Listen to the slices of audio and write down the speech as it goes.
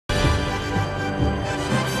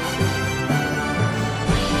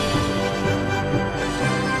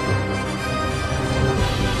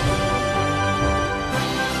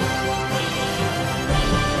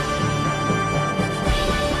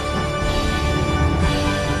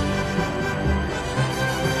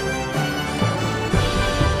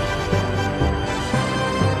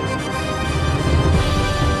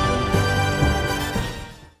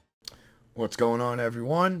going on,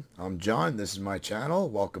 everyone? I'm John. This is my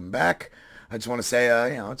channel. Welcome back. I just want to say,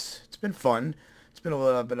 it's been fun. It's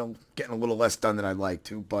been getting a little less done than I'd like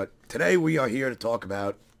to, but today we are here to talk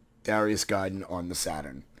about Darius Gaiden on the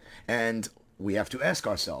Saturn, and we have to ask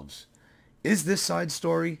ourselves: is this side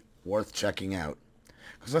story worth checking out?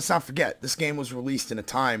 Because let's not forget, this game was released in a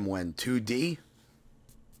time when 2D.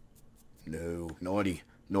 No, naughty,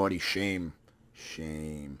 shame.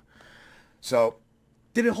 So,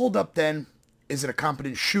 did it hold up then? Is it a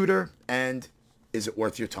competent shooter? And is it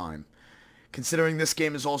worth your time? Considering this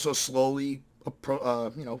game is also slowly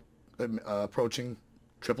approaching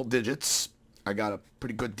triple digits, I got a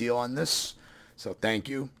pretty good deal on this. So thank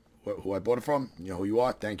you, who I bought it from. You know who you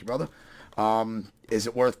are. Thank you, brother. Is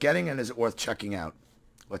it worth getting, and is it worth checking out?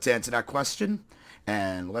 Let's answer that question,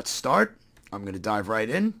 and let's start. I'm going to dive right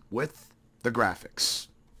in with the graphics.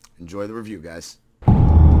 Enjoy the review, guys.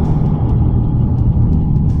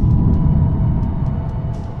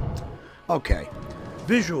 Okay,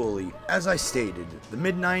 visually, as I stated, the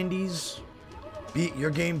mid-90s, your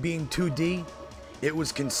game being 2D, it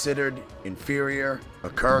was considered inferior, a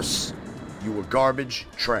curse, you were garbage,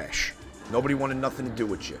 trash. Nobody wanted nothing to do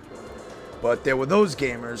with you. But there were those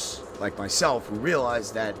gamers, like myself, who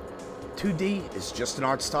realized that 2D is just an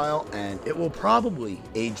art style, and it will probably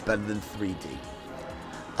age better than 3D.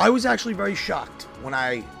 I was actually very shocked when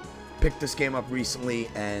I picked this game up recently,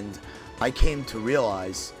 and I came to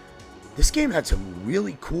realize this game had some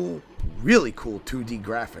really cool 2D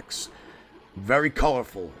graphics. Very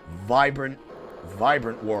colorful, vibrant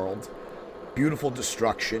world, beautiful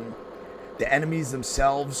destruction. The enemies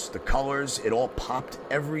themselves, the colors, it all popped.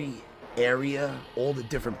 Every area, all the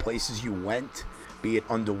different places you went, be it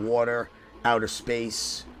underwater, outer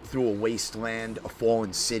space, through a wasteland, a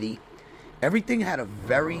fallen city. Everything had a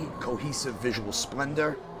very cohesive visual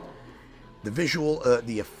splendor.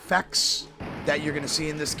 The effects that you're going to see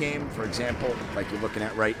in this game, for example, like you're looking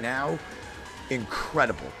at right now,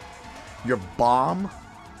 incredible. Your bomb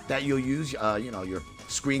that you'll use, your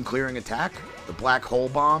screen clearing attack, the black hole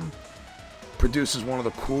bomb, produces one of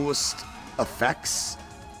the coolest effects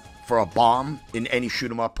for a bomb in any shoot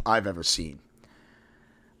 'em up I've ever seen.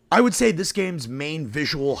 I would say this game's main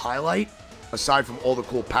visual highlight, aside from all the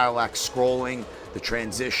cool parallax scrolling, the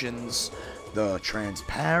transitions, the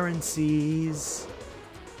transparencies,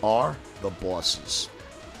 are the bosses.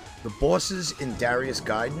 The bosses in Darius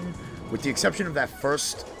Gaiden, with the exception of that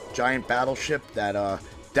first giant battleship that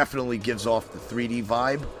definitely gives off the 3D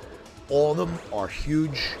vibe, all of them are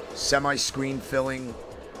huge, semi-screen filling,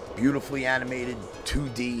 beautifully animated,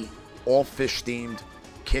 2D, all fish themed,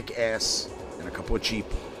 kick ass, and a couple of cheap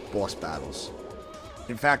boss battles.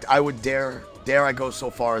 In fact, I would dare I go so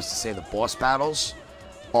far as to say the boss battles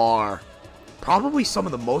are probably some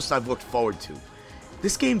of the most I've looked forward to.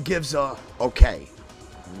 This game gives okay,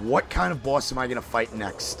 what kind of boss am I going to fight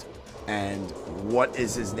next? And what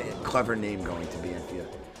is his clever name going to be? If you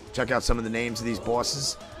check out some of the names of these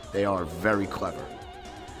bosses, they are very clever.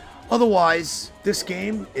 Otherwise, this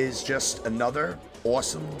game is just another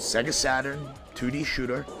awesome Sega Saturn 2D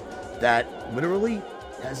shooter that literally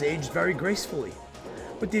has aged very gracefully.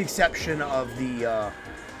 With the exception of the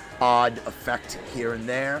odd effect here and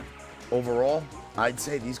there, overall, I'd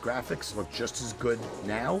say these graphics look just as good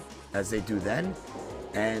now as they do then,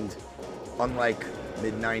 and unlike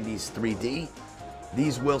mid-90s 3D,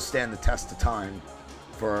 these will stand the test of time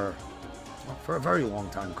for a very long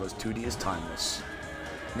time, because 2D is timeless.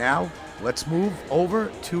 Now, let's move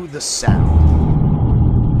over to the sound.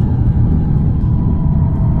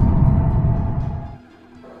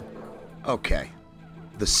 Okay,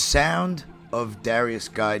 the sound of Darius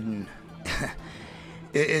Gaiden,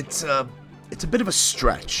 it's a bit of a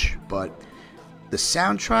stretch, but the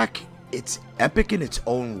soundtrack, it's epic in its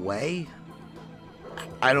own way.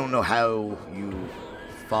 I don't know how you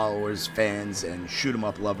followers, fans, and shoot 'em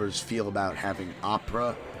up lovers feel about having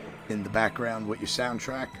opera in the background with your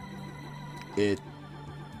soundtrack.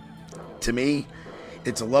 To me,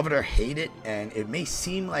 it's a love it or hate it, and it may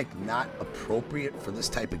seem like not appropriate for this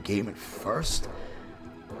type of game at first,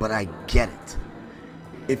 but I get it.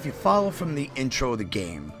 If you follow from the intro of the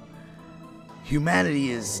game,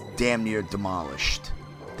 humanity is damn near demolished.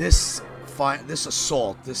 This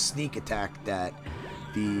assault, this sneak attack that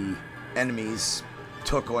the enemies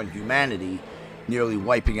took on humanity, nearly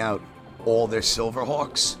wiping out all their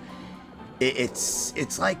Silverhawks,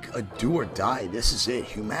 it's like a do or die. This is it.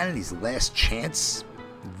 Humanity's last chance.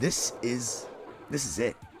 This is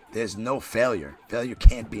it. There's no failure. Failure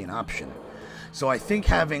can't be an option. So I think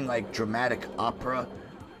having like dramatic opera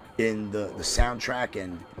in the soundtrack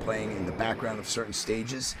and playing in the background of certain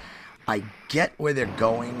stages, I get where they're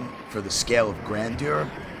going for the scale of grandeur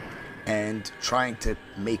and trying to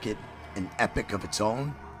make it an epic of its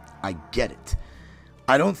own. I get it.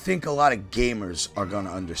 I don't think a lot of gamers are going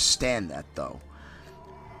to understand that, though.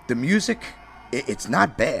 The music, it's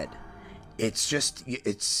not bad. It's just,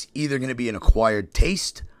 it's either going to be an acquired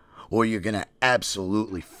taste or you're going to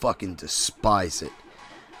absolutely fucking despise it.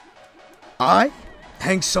 I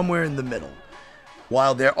hang somewhere in the middle.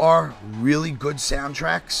 While there are really good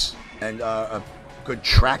soundtracks and good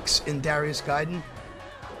tracks in Darius Gaiden,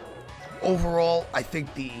 overall, I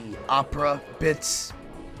think the opera bits,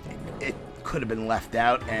 it could have been left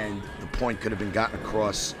out and the point could have been gotten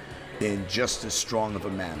across in just as strong of a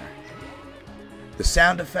manner. The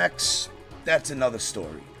sound effects, that's another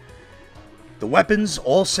story. The weapons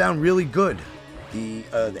all sound really good. The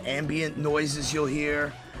ambient noises you'll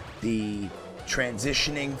hear, the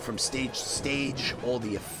transitioning from stage to stage, all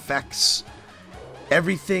the effects,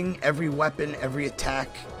 everything, every weapon, every attack,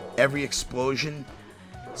 every explosion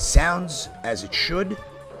sounds as it should.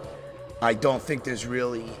 I don't think there's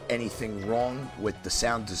really anything wrong with the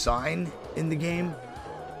sound design in the game,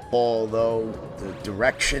 although the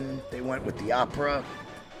direction they went with the opera,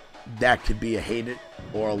 that could be a hate it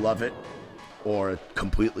or a love it or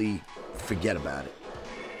completely forget about it.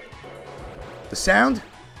 The sound,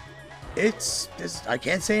 I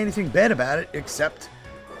can't say anything bad about it except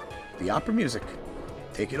the opera music.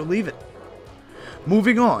 Take it or leave it.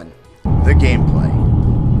 Moving on, the gameplay.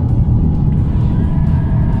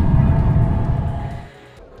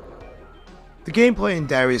 The gameplay in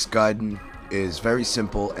Darius Gaiden is very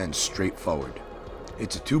simple and straightforward.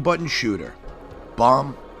 It's a 2-button shooter.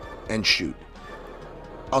 Bomb and shoot.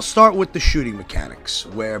 I'll start with the shooting mechanics,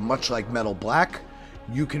 where much like Metal Black,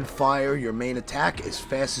 you can fire your main attack as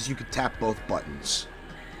fast as you can tap both buttons.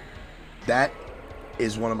 That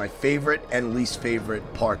is one of my favorite and least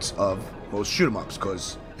favorite parts of most shoot 'em ups,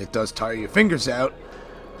 because it does tire your fingers out,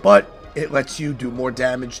 but it lets you do more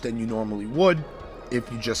damage than you normally would if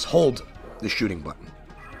you just hold the shooting button.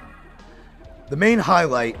 The main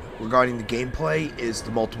highlight regarding the gameplay is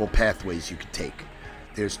the multiple pathways you can take.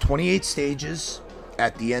 There's 28 stages.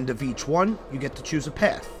 At the end of each one, you get to choose a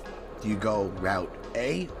path. Do you go route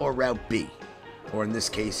A or route B? Or in this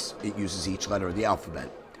case, it uses each letter of the alphabet.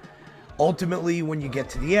 Ultimately, when you get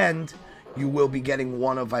to the end, you will be getting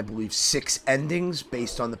one of, I believe, 6 endings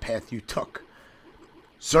based on the path you took.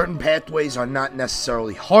 Certain pathways are not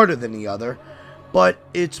necessarily harder than the other, but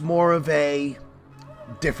it's more of a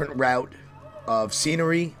different route of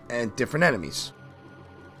scenery and different enemies.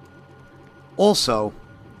 Also,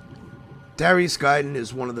 Darius Gaiden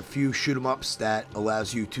is one of the few shoot 'em ups that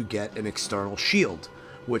allows you to get an external shield,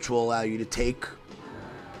 which will allow you to take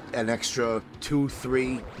an extra 2,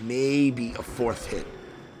 3, maybe a 4th hit.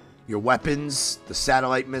 Your weapons, the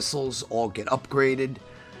satellite missiles, all get upgraded.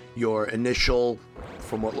 Your initial,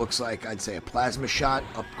 from what looks like, I'd say a plasma shot,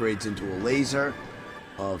 upgrades into a laser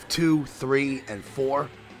of 2, 3, and 4,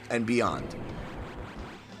 and beyond.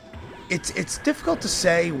 It's difficult to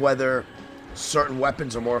say whether certain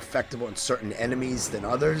weapons are more effective on certain enemies than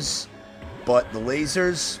others, but the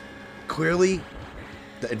lasers, clearly,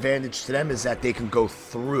 the advantage to them is that they can go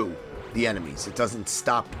through the enemies. It doesn't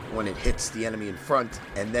stop when it hits the enemy in front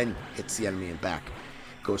and then hits the enemy in back.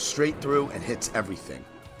 It goes straight through and hits everything.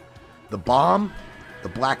 The bomb, the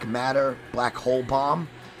black matter, black hole bomb,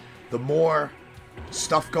 the more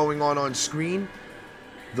stuff going on screen,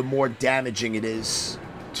 the more damaging it is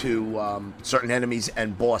to certain enemies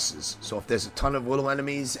and bosses. So if there's a ton of little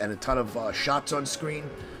enemies and a ton of shots on screen,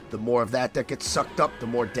 the more of that gets sucked up, the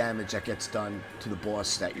more damage that gets done to the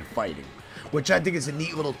boss that you're fighting. Which I think is a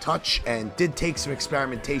neat little touch and did take some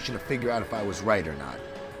experimentation to figure out if I was right or not.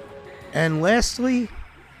 And lastly,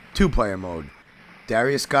 2-player mode.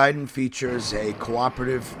 Darius Gaiden features a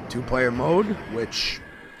cooperative 2-player mode, which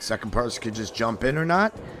second person could just jump in or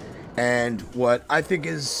not. And what I think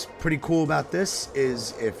is pretty cool about this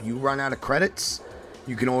is if you run out of credits,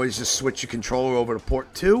 you can always just switch your controller over to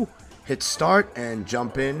port 2, hit start, and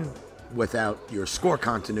jump in without your score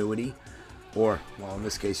continuity. Or, well, in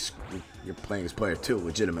this case, you're playing as player 2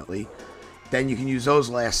 legitimately. Then you can use those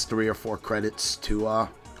last 3 or 4 credits to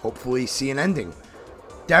hopefully see an ending.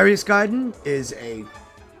 Darius Gaiden is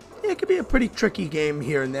it could be a pretty tricky game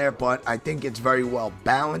here and there, but I think it's very well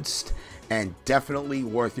balanced and definitely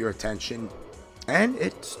worth your attention, and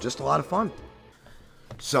it's just a lot of fun.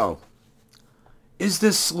 So, is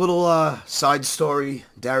this little side story,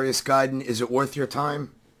 Darius Gaiden, is it worth your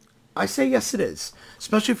time? I say yes it is,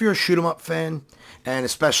 especially if you're a shoot 'em up fan, and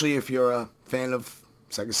especially if you're a fan of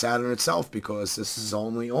Sega Saturn itself, because this is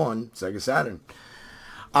only on Sega Saturn.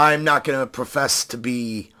 I'm not going to profess to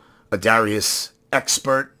be a Darius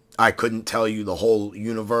expert. I couldn't tell you the whole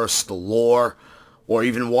universe, the lore, or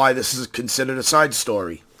even why this is considered a side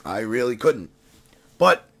story. I really couldn't.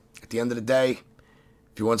 But at the end of the day,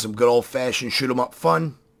 if you want some good old-fashioned shoot-'em-up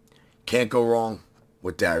fun, can't go wrong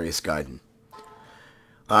with Darius Gaiden.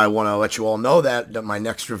 I want to let you all know that my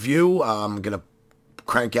next review, I'm going to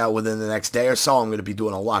crank out within the next day or so. I'm going to be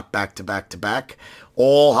doing a lot back-to-back-to-back.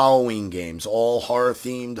 All Halloween games. All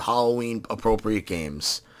horror-themed, Halloween-appropriate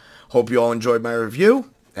games. Hope you all enjoyed my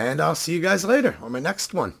review. And I'll see you guys later on my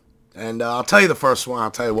next one. And I'll tell you the first one.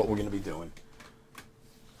 I'll tell you what we're going to be doing.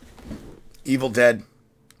 Evil Dead,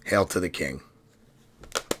 Hail to the King.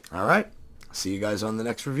 Alright, see you guys on the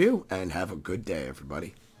next review, and have a good day,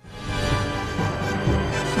 everybody.